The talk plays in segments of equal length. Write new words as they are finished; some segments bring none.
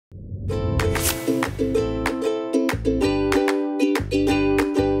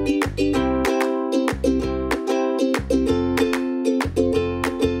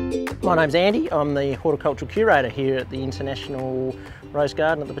My name's Andy. I'm the Horticultural Curator here at the International Rose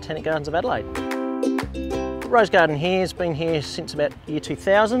Garden at the Botanic Gardens of Adelaide. The Rose Garden here has been here since about year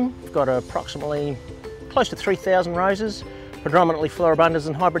 2000. We've got approximately close to 3,000 roses, predominantly floribundas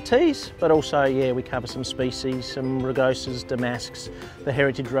and hybrid teas, but also, yeah, we cover some species, some rugosas, damasks, the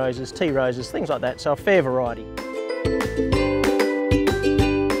heritage roses, tea roses, things like that, so a fair variety.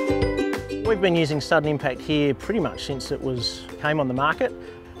 We've been using Sudden Impact here pretty much since it came on the market.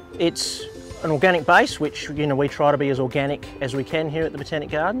 It's an organic base, which we try to be as organic as we can here at the Botanic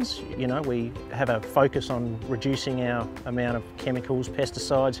Gardens. We have a focus on reducing our amount of chemicals,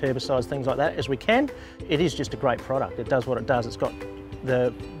 pesticides, herbicides, things like that as we can. It is just a great product. It does what it does. It's got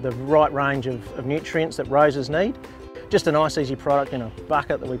the right range of nutrients that roses need. Just a nice easy product in a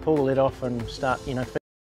bucket that we pull the lid off and start feeding